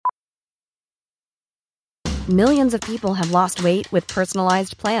Millions of people have lost weight with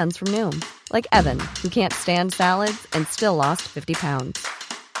personalized plans from Noom. Like Evan, who can't stand salads and still lost 50 pounds.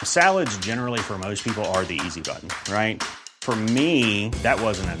 Salads generally for most people are the easy button, right? For me, that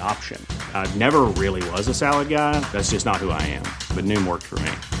wasn't an option. I never really was a salad guy. That's just not who I am. But Noom worked for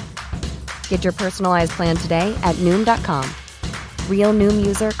me. Get your personalized plan today at Noom.com. Real Noom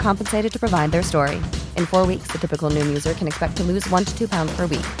user compensated to provide their story. In 4 weeks, the typical Noom user can expect to lose 1 to 2 pounds per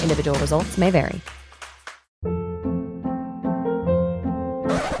week. Individual results may vary.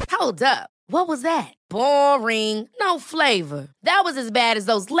 Hold up. What was that? Boring. No flavor. That was as bad as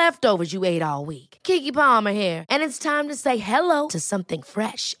those leftovers you ate all week. Keke Palmer here, and it's time to say hello to something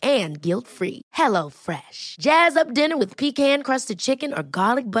fresh and guilt-free. Hello Fresh. Jazz up dinner with pecan-crusted chicken or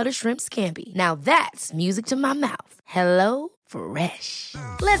garlic butter shrimp scampi. Now that's music to my mouth. Hello Fresh.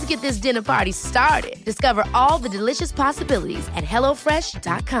 Let's get this dinner party started. Discover all the delicious possibilities at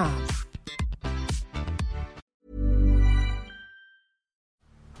hellofresh.com.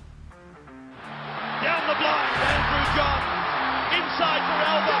 Down the blind, Andrew John. Inside for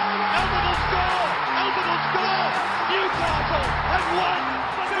Albert. Albert will score. Albert will score. Newcastle have won.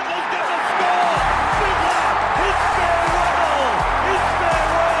 Fiddler's going to score. Fiddler, it's farewell. It's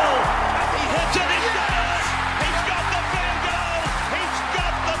farewell. And he hits it. He's got it. He's got the field goal. He's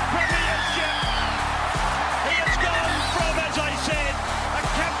got the premiership. He has gone from, as I said, a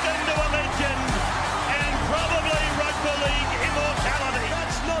captain to a legend. And probably rugby league immortality.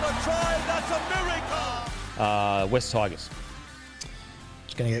 That's not a try. That's a miracle. West Tigers.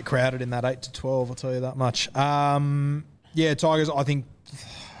 It's going to get crowded in that 8 to 12, I'll tell you that much. Yeah, Tigers, I think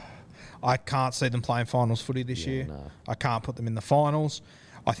I can't see them playing finals footy this year. No. I can't put them in the finals.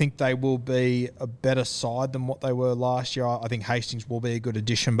 I think they will be a better side than what they were last year. I think Hastings will be a good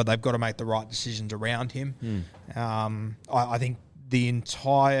addition, but they've got to make the right decisions around him. I think the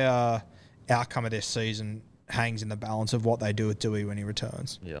entire outcome of this season hangs in the balance of what they do with Dewey when he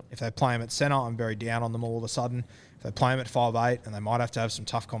returns. Yep. If they play him at centre, I'm very down on them all of a sudden. If they play him at 5'8", and they might have to have some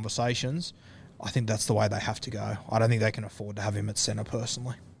tough conversations, I think that's the way they have to go. I don't think they can afford to have him at centre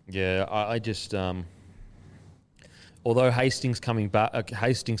personally. Yeah, I just although Hastings coming back to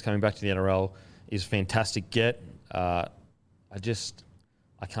the NRL is a fantastic get. I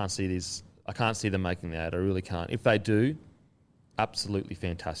can't see this. I can't see them making that. I really can't. If they do, absolutely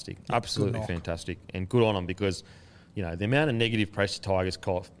fantastic. Yeah, absolutely fantastic. And good on them because, the amount of negative pressure Tigers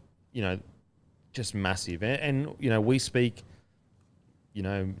caught, just massive. And we speak, we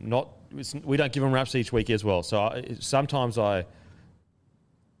don't give them raps each week as well. So sometimes I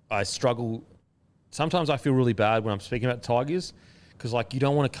struggle. Sometimes I feel really bad when I'm speaking about Tigers because, you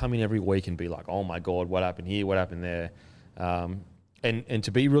don't want to come in every week and be like, oh, my God, what happened here? What happened there? And to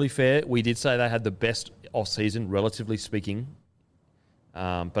be really fair, we did say they had the best off-season, relatively speaking.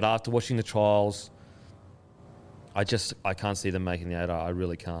 But after watching the trials, I can't see them making the 8. I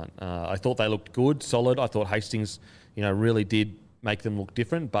really can't. I thought they looked good, solid. I thought Hastings, really did make them look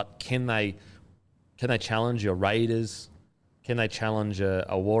different. But can they challenge your Raiders? Can they challenge a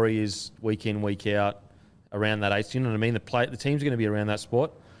Warriors week in, week out around that 8? You know what I mean? The teams are going to be around that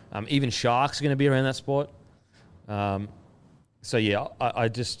spot. Even Sharks are going to be around that spot. So yeah, I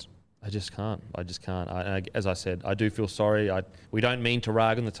just can't. I just can't. As I said, I do feel sorry. We don't mean to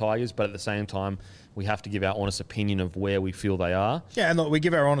rag on the Tigers, but at the same time, we have to give our honest opinion of where we feel they are. Yeah, and look, we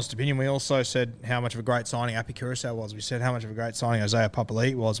give our honest opinion. We also said how much of a great signing Api Curacao was. We said how much of a great signing Isaiah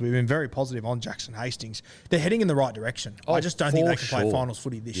Papali'i was. We've been very positive on Jackson Hastings. They're heading in the right direction. I just don't think they can play finals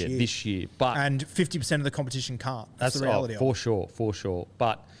footy this year. This year. And 50% of the competition can't. That's the reality of it. For sure.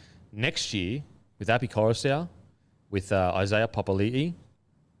 But next year, with Api Curacao, with Isaiah Papali'i,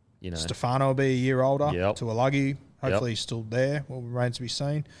 Stefano will be a year older. Yep. Tuilagi, hopefully he's still there. Will remain to be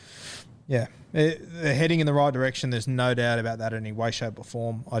seen. Yeah, they're heading in the right direction. There's no doubt about that in any way, shape or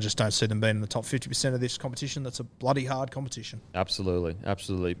form. I just don't see them being in the top 50% of this competition. That's a bloody hard competition. Absolutely.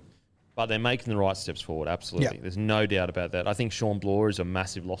 But they're making the right steps forward, absolutely. Yep. There's no doubt about that. I think Sean Bloor is a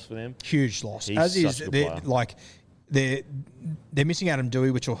massive loss for them. Huge loss. He's such a good player. They're missing Adam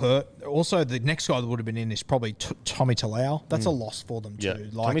Dewey, which will hurt. Also, the next guy that would have been in is probably Tommy Talau. That's a loss for them too.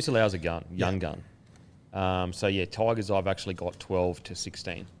 Yeah, Tommy Talau's a young gun. Tigers I've actually got 12 to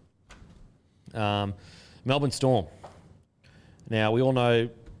 16. Melbourne Storm. Now, we all know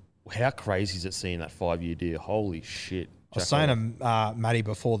how crazy is it seeing that 5-year deal. Holy shit. I was saying to Matty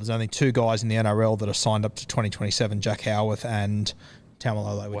before, there's only 2 guys in the NRL that are signed up to 2027, Jack Howarth and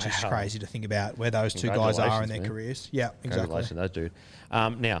Tamalolo, which is crazy to think about where those 2 guys are in their careers. Yeah, exactly. Congratulations, that dude.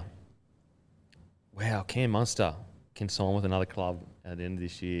 Cam Munster can sign with another club at the end of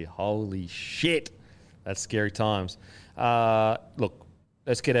this year. Holy shit. That's scary times. Look,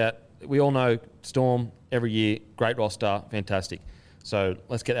 let's get out we all know Storm every year, great roster, fantastic. So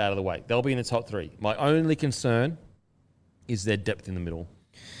let's get out of the way. They'll be in the top 3. My only concern is their depth in the middle.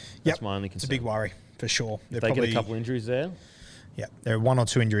 That's my only concern. It's a big worry, for sure. If they get a couple injuries there. Yeah, they're 1 or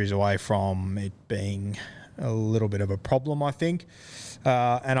 2 injuries away from it being a little bit of a problem, I think.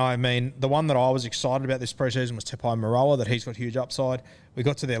 And I mean, the one that I was excited about this preseason was Tepai Moroa, that he's got huge upside. We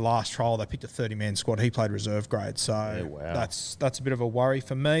got to their last trial, they picked a 30-man squad. He played reserve grade, so that's a bit of a worry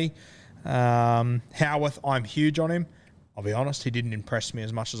for me. Howarth, I'm huge on him. I'll be honest, he didn't impress me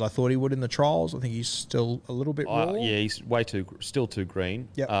as much as I thought he would in the trials. I think he's still a little bit raw. Yeah, he's still too green.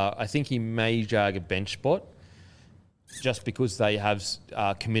 Yep. I think he may jag a bench spot just because they have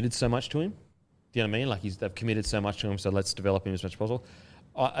committed so much to him. Do you know what I mean? Like they've committed so much to him, so let's develop him as much as possible.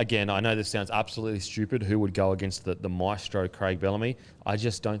 Again, I know this sounds absolutely stupid. Who would go against the maestro Craig Bellamy? I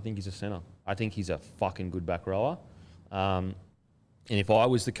just don't think he's a centre. I think he's a fucking good back rower. And if I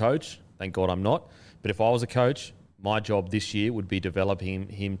was the coach, thank God I'm not, but if I was a coach, my job this year would be developing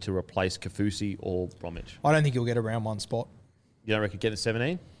him to replace Kafusi or Bromwich. I don't think he'll get a round 1 spot. You don't reckon get a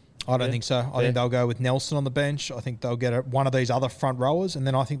 17? I don't think so. I think they'll go with Nelson on the bench. I think they'll get one of these other front rowers, and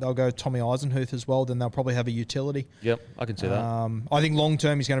then I think they'll go Tommy Eisenhuth as well. Then they'll probably have a utility. Yep, I can see that. I think long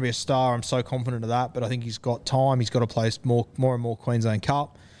term he's going to be a star. I'm so confident of that. But I think he's got time. He's got to play more and more Queensland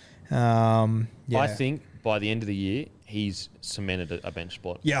Cup. I think by the end of the year he's cemented a bench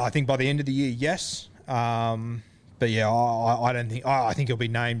spot. Yeah, I think by the end of the year, yes. But yeah, I don't think. I think he'll be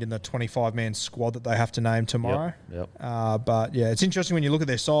named in the 25-man squad that they have to name tomorrow. Yep. But yeah, it's interesting when you look at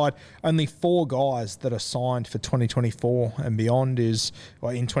their side. Only 4 guys that are signed for 2024 and beyond in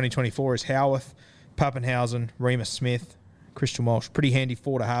 2024 is Howarth, Pappenhausen, Remus Smith, Christian Walsh. Pretty handy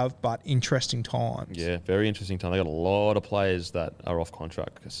 4 to have, but interesting times. Yeah, very interesting time. They got a lot of players that are off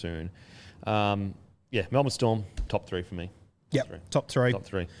contract soon. Melbourne Storm top 3 for me. Yep, top 3. Top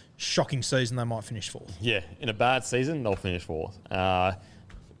 3. Shocking season, they might finish 4th. Yeah, in a bad season, they'll finish 4th.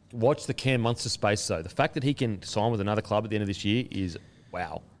 Watch the Cam Munster space, though. The fact that he can sign with another club at the end of this year is,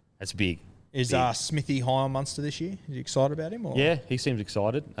 wow, that's big. Is Smithy high on Munster this year? Are you excited about him? Or? Yeah, he seems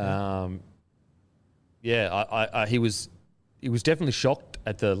excited. He was definitely shocked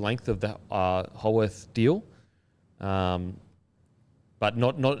at the length of the Holworth deal, but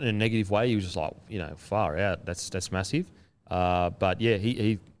not in a negative way. He was just like, far out. That's massive. But yeah,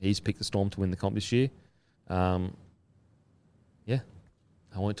 he's picked the Storm to win the comp this year. I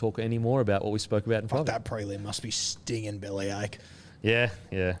won't talk any more about what we spoke about in private. That prelim must be stinging bellyache. Yeah.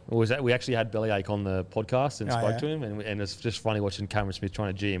 We actually had Bellyache on the podcast and spoke to him, and it's just funny watching Cameron Smith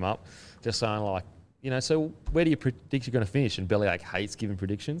trying to G him up, just saying like, so where do you predict you're going to finish? And Bellyache hates giving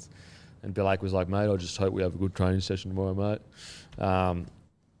predictions, and Bellyache was like, mate, I just hope we have a good training session tomorrow, mate.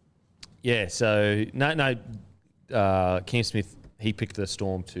 Cam Smith, he picked the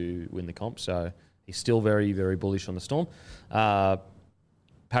Storm to win the comp, so he's still very, very bullish on the Storm.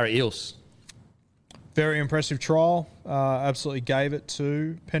 Para Eels. Very impressive trial. Absolutely gave it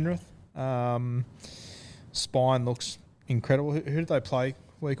to Penrith. Spine looks incredible. Who did they play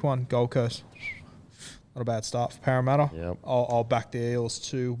week 1? Gold Coast. Not a bad start for Parramatta. Yep. I'll back the Eels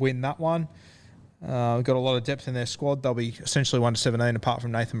to win that one. We've got a lot of depth in their squad. They'll be essentially 1 to 17 apart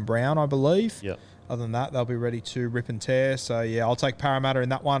from Nathan Brown, I believe. Yep. Other than that, they'll be ready to rip and tear. So, yeah, I'll take Parramatta in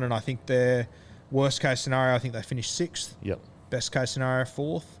that one, and I think their worst-case scenario, I think they finish 6th. Yep. Best-case scenario,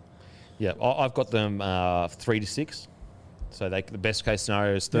 4th. Yeah, I've got them 3 to 6. So the best-case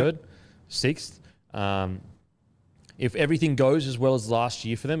scenario is 3rd, 6th. If everything goes as well as last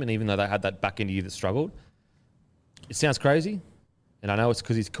year for them, and even though they had that back-end year that struggled, it sounds crazy, and I know it's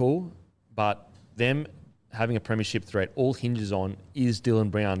because he's cool, but them having a premiership threat all hinges on, is Dylan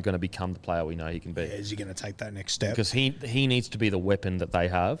Brown going to become the player we know he can be? Yeah, is he going to take that next step? Because he needs to be the weapon that they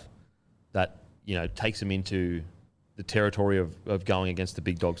have that, takes them into the territory of going against the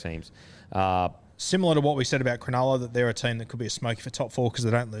big dog teams. Similar to what we said about Cronulla, that they're a team that could be a smoky for top 4 because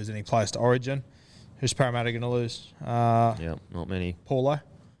they don't lose any players to Origin. Who's Parramatta going to lose? Yeah, not many. Paulo?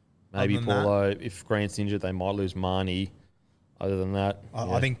 Maybe Paulo. If Grant's injured, they might lose Marnie. Other than that,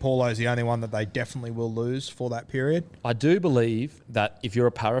 I think Paulo's the only one that they definitely will lose for that period. I do believe that if you're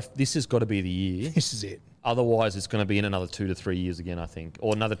a Para, this has got to be the year. This is it. Otherwise, it's going to be in another 2 to 3 years again, I think,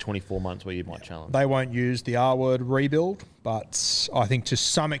 or another 24 months where you might challenge. They won't use the R word rebuild, but I think to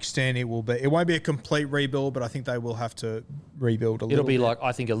some extent it will be. It won't be a complete rebuild, but I think they will have to rebuild a little. It'll be bit. like,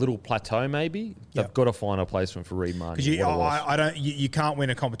 I think, a little plateau maybe. They've got to find a placement for Reed Marnie. Because you can't win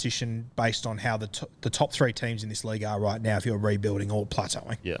a competition based on how the top 3 teams in this league are right now if you're rebuilding or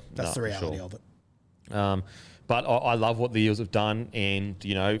plateauing. Yeah, that's the reality of it. But I love what the Eels have done, and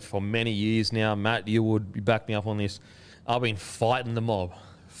Mm. for many years now, Matt, you would back me up on this. I've been fighting the mob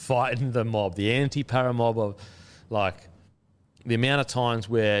fighting the mob, the anti-para mob of like the amount of times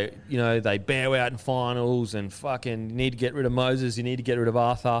where, you know, they bow out in finals and fucking you need to get rid of Moses, you need to get rid of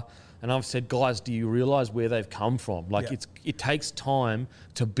Arthur. And I've said, guys, do you realise where they've come from? Like it takes time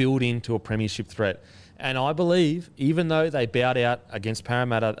to build into a premiership threat. And I believe, even though they bowed out against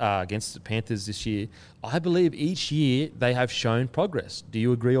Parramatta, against the Panthers this year, I believe each year they have shown progress. Do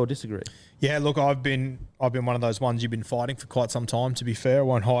you agree or disagree? Yeah, look, I've been one of those ones you've been fighting for quite some time, to be fair. I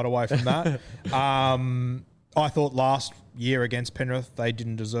won't hide away from that. I thought last year against Penrith, they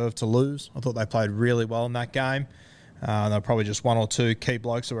didn't deserve to lose. I thought they played really well in that game. They were probably just one or two key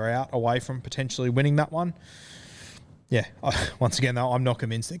blokes that were out away from potentially winning that one. Yeah, once again, though, I'm not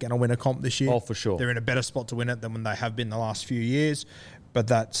convinced they're going to win a comp this year. Oh, for sure. They're in a better spot to win it than when they have been the last few years, but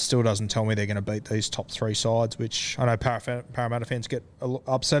that still doesn't tell me they're going to beat these top three sides, which I know Parramatta fans get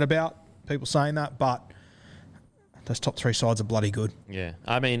upset about, people saying that, but those top three sides are bloody good. Yeah.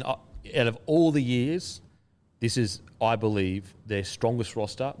 I mean, out of all the years, this is, I believe, their strongest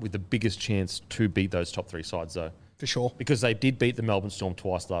roster with the biggest chance to beat those top three sides, though. For sure. Because they did beat the Melbourne Storm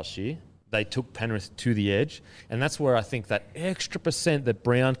twice last year. They took Penrith to the edge. And that's where I think that extra % that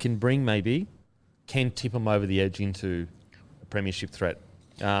Brown can bring maybe can tip them over the edge into a premiership threat.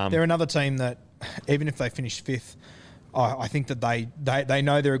 They're another team that, even if they finish fifth, I think that they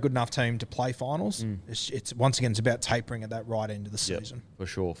know they're a good enough team to play finals. It's once again, it's about tapering at that right end of the season. For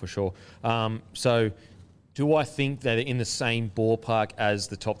sure. So do I think that they're in the same ballpark as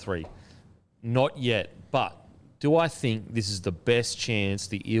the top three? Not yet, but do I think this is the best chance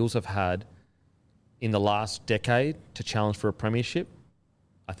the Eels have had in the last decade to challenge for a premiership?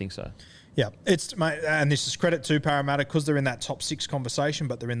 I think so. Yeah, and this is credit to Parramatta because they're in that top six conversation,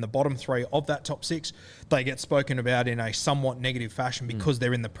 but they're in the bottom three of that top six. They get spoken about in a somewhat negative fashion because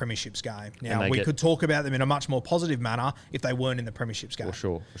they're in the premierships game. Now, we could talk about them in a much more positive manner if they weren't in the premierships game.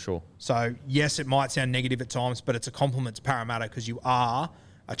 For sure. So, yes, it might sound negative at times, but it's a compliment to Parramatta because you are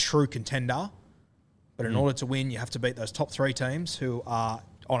a true contender. But in order to win, you have to beat those top three teams who are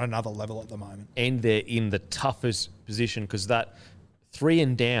on another level at the moment. And they're in the toughest position because that 3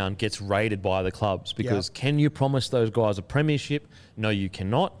 and down gets rated by the clubs because can you promise those guys a premiership? No, you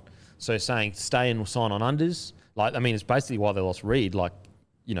cannot. So saying stay and sign on unders, like, I mean, it's basically why they lost Reid. Like,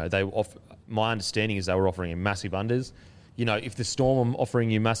 you know, my understanding is they were offering him massive unders. You know, if the Storm are offering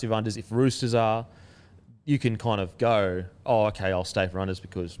you massive unders, if Roosters are, you can kind of go, oh, okay, I'll stay for unders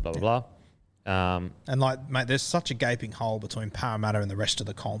because blah, blah, blah. And like, mate, there's such a gaping hole between Parramatta and the rest of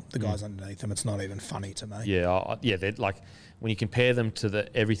the comp. The guys underneath them, it's not even funny to me. Yeah, they're like when you compare them to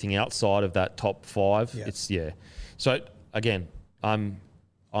everything outside of that top five. It's So again, I'm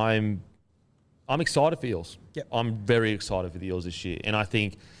excited for the Eels. Yep. I'm very excited for the Eels this year, and I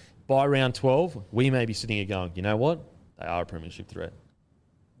think by round 12 we may be sitting here going, you know what, they are a premiership threat.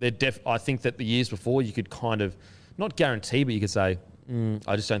 I think that the years before you could kind of not guarantee, but you could say,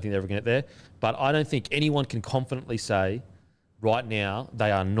 I just don't think they're ever going to get there. But I don't think anyone can confidently say right now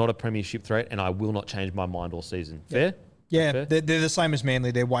they are not a premiership threat and I will not change my mind all season. Fair? Yeah, Fair? They're the same as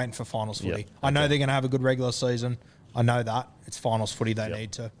Manly. They're waiting for finals footy. I know they're going to have a good regular season. I know that. It's finals footy they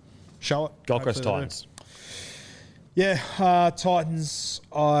need to show it. Gold Coast Titans. Yeah, Titans,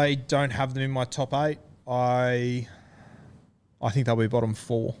 I don't have them in my top 8. I think they'll be bottom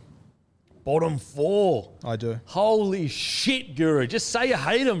 4. Bottom 4. I do. Holy shit, Guru. Just say you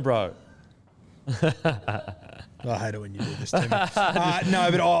hate them, bro. I hate it when you do this to me. No,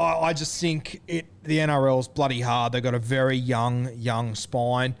 but I just think the NRL's bloody hard. They've got a very young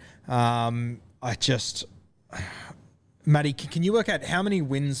spine. Matty, can you work out how many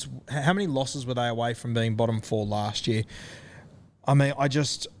losses were they away from being bottom 4 last year? I mean,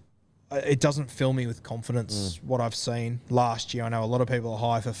 it doesn't fill me with confidence what I've seen last year. I know a lot of people are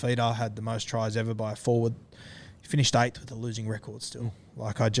high for Fida, had the most tries ever by a forward. He finished 8th with a losing record still.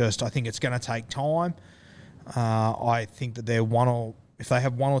 Like, I think it's going to take time. I think that if they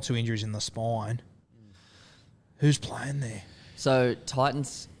have 1 or 2 injuries in the spine, who's playing there? So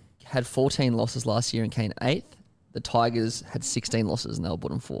Titans had 14 losses last year and came 8th. The Tigers had 16 losses and they were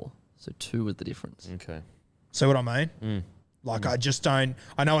bottom 4. So 2 was the difference. Okay. See what I mean? Like, I just don't...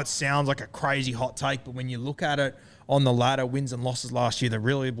 I know it sounds like a crazy hot take, but when you look at it on the ladder, wins and losses last year, they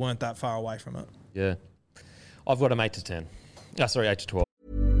really weren't that far away from it. Yeah. I've got them 8 to 10. 8 to 12.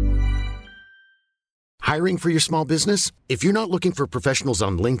 Hiring for your small business? If you're not looking for professionals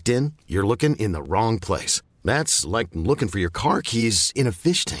on LinkedIn, you're looking in the wrong place. That's like looking for your car keys in a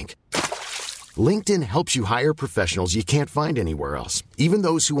fish tank. LinkedIn helps you hire professionals you can't find anywhere else, even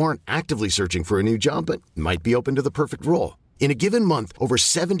those who aren't actively searching for a new job but might be open to the perfect role. In a given month, over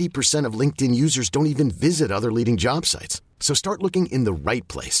 70% of LinkedIn users don't even visit other leading job sites. So start looking in the right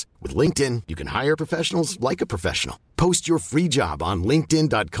place. With LinkedIn, you can hire professionals like a professional. Post your free job on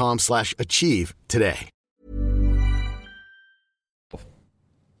linkedin.com/achieve today.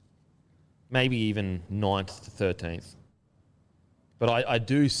 Maybe even 9th to 13th. But I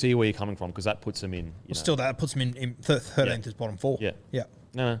do see where you're coming from because that puts them in. Still, that puts them in 13th as bottom 4. Yeah. Yeah.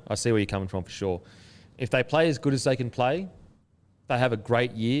 No, I see where you're coming from for sure. If they play as good as they can play, they have a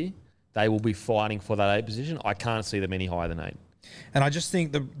great year, they will be fighting for that 8 position. I can't see them any higher than 8. And I just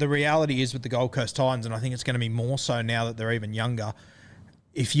think the reality is with the Gold Coast Titans, and I think it's going to be more so now that they're even younger,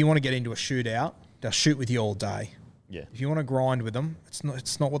 if you want to get into a shootout, they'll shoot with you all day. Yeah. If you want to grind with them, it's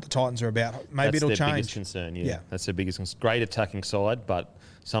not what the Titans are about. Maybe That's it'll their change. biggest concern, yeah. That's their biggest concern. Great attacking side, but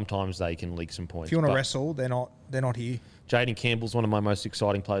sometimes they can leak some points. If you want to But wrestle, they're not here. Jaden Campbell's one of my most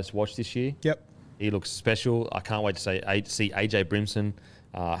exciting players to watch this year. Yep. He looks special. I can't wait to see AJ Brimson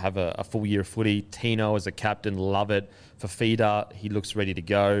have a full year of footy. Tino as a captain, love it. Fafita, he looks ready to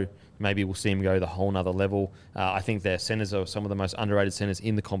go. Maybe we'll see him go the whole nother level. I think their centres are some of the most underrated centres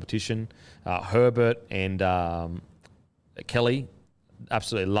in the competition. Herbert and Kelly,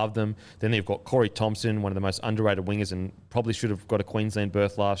 absolutely love them. Then they've got Corey Thompson, one of the most underrated wingers and probably should have got a Queensland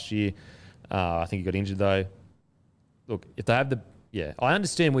berth last year. I think he got injured though. Look, if they have I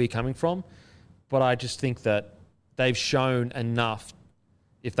understand where you're coming from, but I just think that they've shown enough,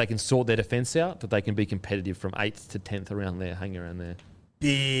 if they can sort their defence out, that they can be competitive from 8th to 10th around there, hang around there.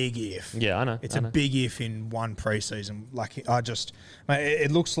 Big if. Yeah, I know. It's a big if in one preseason.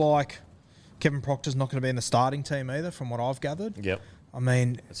 It looks like Kevin Proctor's not going to be in the starting team either, from what I've gathered. Yep. I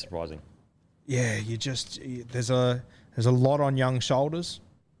mean, that's surprising. Yeah, there's a lot on young shoulders,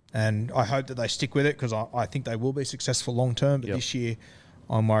 and I hope that they stick with it because I think they will be successful long term. But this year,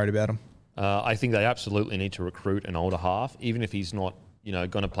 I'm worried about them. I think they absolutely need to recruit an older half, even if he's not, going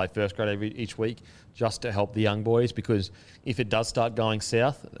to play first grade each week, just to help the young boys. Because if it does start going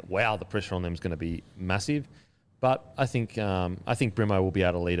south, wow, the pressure on them is going to be massive. But I think Brimo will be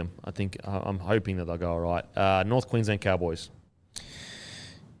able to lead them. I'm hoping that they'll go all right. North Queensland Cowboys.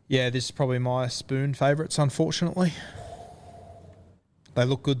 Yeah, this is probably my spoon favourites, unfortunately. They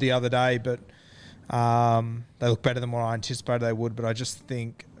looked good the other day, but they look better than what I anticipated they would. But I just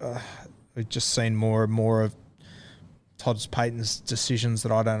think we've just seen more and more of Todd Payton's decisions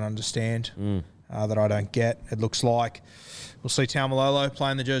that I don't understand, that I don't get. It looks like we'll see Taumalolo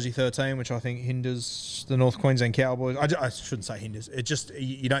playing the jersey 13, which I think hinders the North Queensland Cowboys. I shouldn't say hinders. It just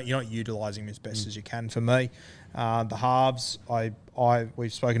you're not utilising him as best as you can for me. The halves,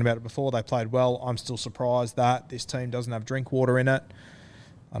 we've spoken about it before. They played well. I'm still surprised that this team doesn't have drink water in it.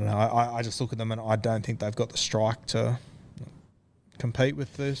 I don't know. I just look at them and I don't think they've got the strike to compete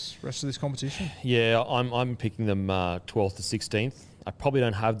with this rest of this competition. Yeah, I'm picking them 12th to 16th. I probably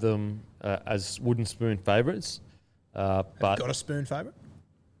don't have them as wooden spoon favourites. But have you got a spoon favourite?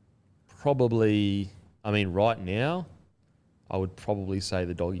 Probably, right now, I would probably say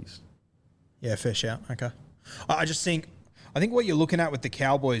the Doggies. Yeah, fair shout. Okay. I think what you're looking at with the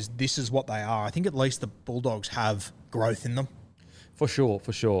Cowboys, this is what they are. I think at least the Bulldogs have growth in them. For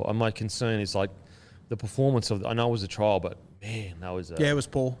sure. And my concern is the performance of. I know it was a trial, but man, that was. It was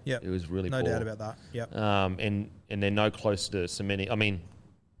poor. Yeah, it was really no poor. doubt about that. Yeah. And they're no close to cementing.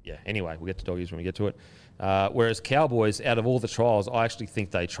 Anyway, we'll get to Doggies when we get to it. Whereas Cowboys, out of all the trials, I actually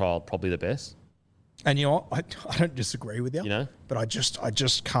think they trialled probably the best. And you know what? I don't disagree with you. But I just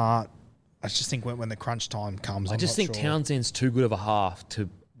can't. I just think when the crunch time comes, I just think Townsend's too good of a half to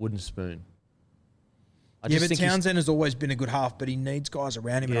wooden spoon. But Townsend has always been a good half, but he needs guys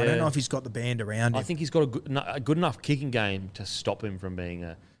around him. Yeah. I don't know if he's got the band around him. I think he's got a good enough kicking game to stop him from being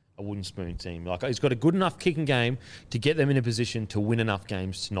a wooden spoon team. He's got a good enough kicking game to get them in a position to win enough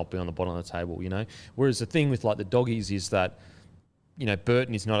games to not be on the bottom of the table, Whereas the thing with the Doggies is that,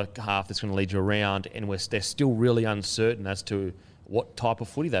 Burton is not a half that's going to lead you around, and they're still really uncertain as to what type of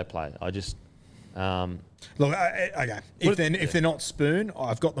footy they play. I just... Look, okay. If they're not spoon,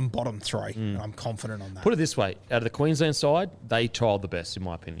 I've got them bottom 3. And I'm confident on that. Put it this way: out of the Queensland side, they trialled the best, in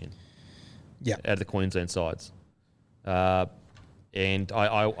my opinion. Yeah. Out of the Queensland sides, and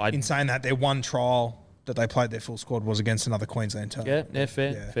I in saying that, their one trial that they played their full squad was against another Queensland team. Yeah,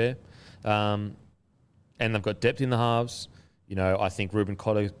 fair. And they've got depth in the halves. I think Ruben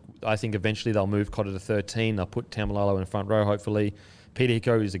Cotter. I think eventually they'll move Cotter to 13. They'll put Taumalolo in the front row, hopefully. Peter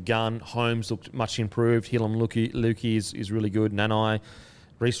Hiko is a gun. Holmes looked much improved. Hillam Lukey is really good. Nanai.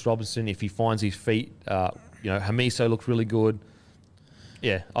 Reece Robinson, if he finds his feet. Hamiso looked really good.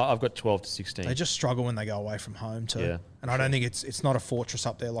 Yeah, I've got 12 to 16. They just struggle when they go away from home too. Yeah. And I don't think it's not a fortress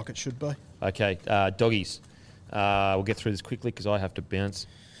up there like it should be. Okay, Doggies. We'll get through this quickly because I have to bounce.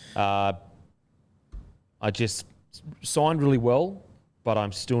 signed really well, but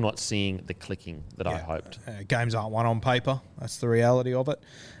I'm still not seeing the clicking that I hoped. Games aren't won on paper. That's the reality of it.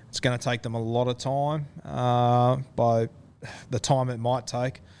 It's going to take them a lot of time. By the time it might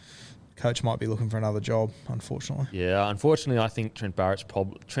take, coach might be looking for another job, unfortunately. Yeah, unfortunately, I think Trent Barrett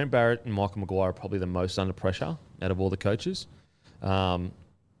and Michael Maguire are probably the most under pressure out of all the coaches.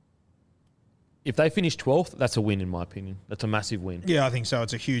 If they finish 12th, that's a win, in my opinion. That's a massive win. Yeah, I think so.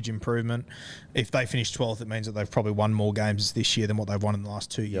 It's a huge improvement. If they finish 12th, it means that they've probably won more games this year than what they've won in the last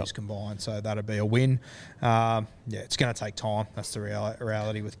 2 years combined. So that'd be a win. It's going to take time. That's the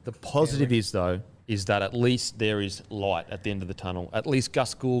reality with the positive is, though, is that at least there is light at the end of the tunnel. At least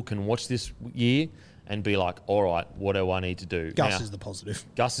Gus Gould can watch this year and be like, all right, what do I need to do? Gus is the positive.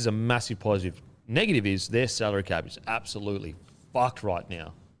 Gus is a massive positive. Negative is their salary cap is absolutely fucked right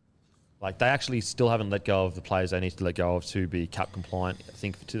now. Like, they actually still haven't let go of the players they need to let go of to be cap compliant, I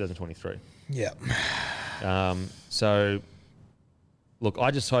think, for 2023. Yeah. So, look,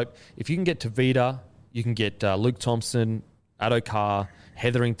 I just hope if you can get Tavita, you can get Luke Thompson, Addo Carr,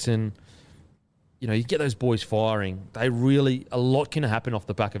 Hetherington, you get those boys firing. A lot can happen off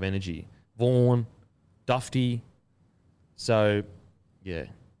the back of energy. Vaughan, Dufty. So, yeah.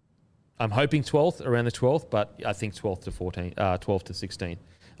 I'm hoping 12th, around the 12th, but I think 12th to 16.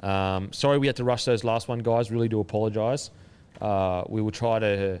 Sorry we had to rush those last one, guys. Really do apologise. We'll try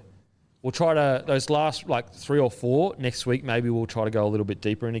to those last 3 or 4 next week. Maybe we'll try to go a little bit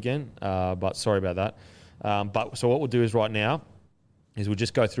deeper in again. But sorry about that. So what we'll do is right now is we'll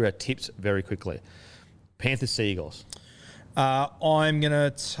just go through our tips very quickly. Panthers, Sea-Eagles. I'm gonna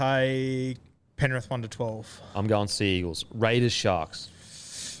take Penrith 1-12. I'm going Sea-Eagles. Raiders, Sharks.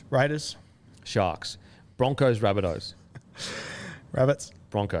 Raiders. Sharks. Broncos, Rabbitohs. Rabbits.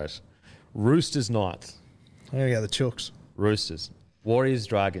 Broncos. Roosters, Knights. I'm going to go the Chooks. Roosters. Warriors,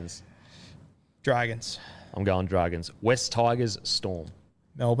 Dragons. Dragons. I'm going Dragons. West Tigers, Storm.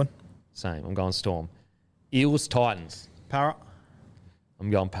 Melbourne. Same. I'm going Storm. Eels, Titans. Para.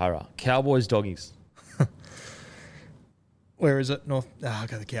 I'm going Para. Cowboys, Doggies. Where is it? North. I'll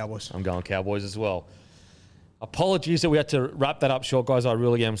go the Cowboys. I'm going Cowboys as well. Apologies that we had to wrap that up short, guys. I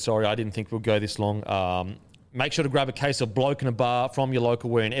really am sorry. I didn't think we'd go this long. Make sure to grab a case of Bloke in a Bar from your local.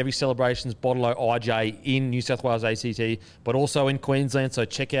 We're in every Celebrations, Bottle IJ in New South Wales ACT, but also in Queensland. So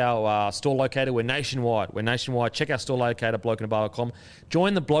check our store locator. We're nationwide. Check our store locator, blokeinaba.com.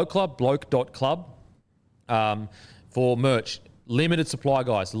 Join the Bloke Club, bloke.club, for merch. Limited supply,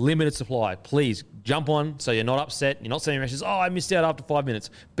 guys. Limited supply. Please jump on so you're not upset. You're not sending messages, I missed out after 5 minutes.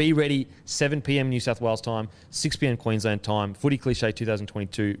 Be ready, 7 p.m. New South Wales time, 6 p.m. Queensland time. Footy Cliche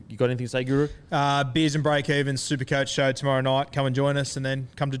 2022. You got anything to say, Guru? Beers and Break Even, Supercoach show tomorrow night. Come and join us and then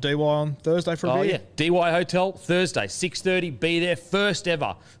come to DY on Thursday for a beer. Oh, yeah. DY Hotel, Thursday, 6:30. Be there. First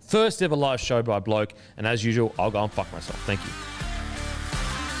ever live show by Bloke. And as usual, I'll go and fuck myself. Thank you.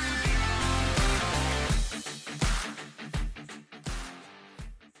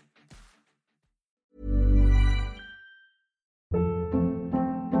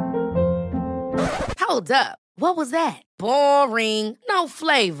 Hold up. What was that? Boring. No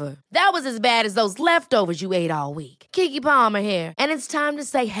flavor. That was as bad as those leftovers you ate all week. Keke Palmer here. And it's time to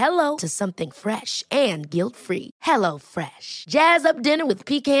say hello to something fresh and guilt-free. Hello Fresh. Jazz up dinner with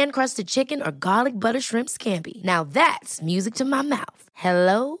pecan-crusted chicken or garlic butter shrimp scampi. Now that's music to my mouth.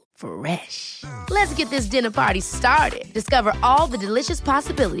 Hello Fresh. Let's get this dinner party started. Discover all the delicious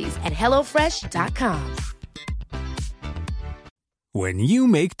possibilities at HelloFresh.com. When you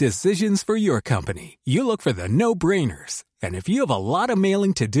make decisions for your company, you look for the no-brainers. And if you have a lot of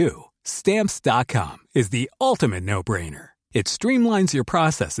mailing to do, Stamps.com is the ultimate no-brainer. It streamlines your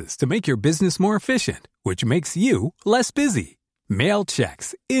processes to make your business more efficient, which makes you less busy. Mail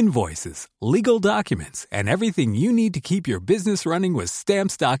checks, invoices, legal documents, and everything you need to keep your business running with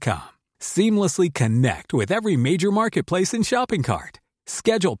Stamps.com. Seamlessly connect with every major marketplace and shopping cart.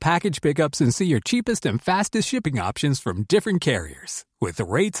 Schedule package pickups and see your cheapest and fastest shipping options from different carriers. With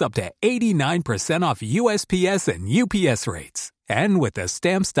rates up to 89% off USPS and UPS rates. And with the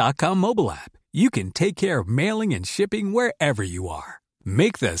Stamps.com mobile app, you can take care of mailing and shipping wherever you are.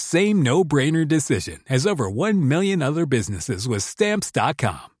 Make the same no-brainer decision as over 1 million other businesses with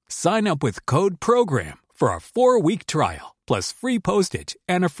Stamps.com. Sign up with code PROGRAM for a 4-week trial, plus free postage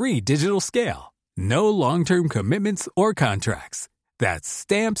and a free digital scale. No long-term commitments or contracts. That's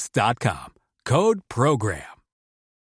Stamps.com. Code PROGRAM.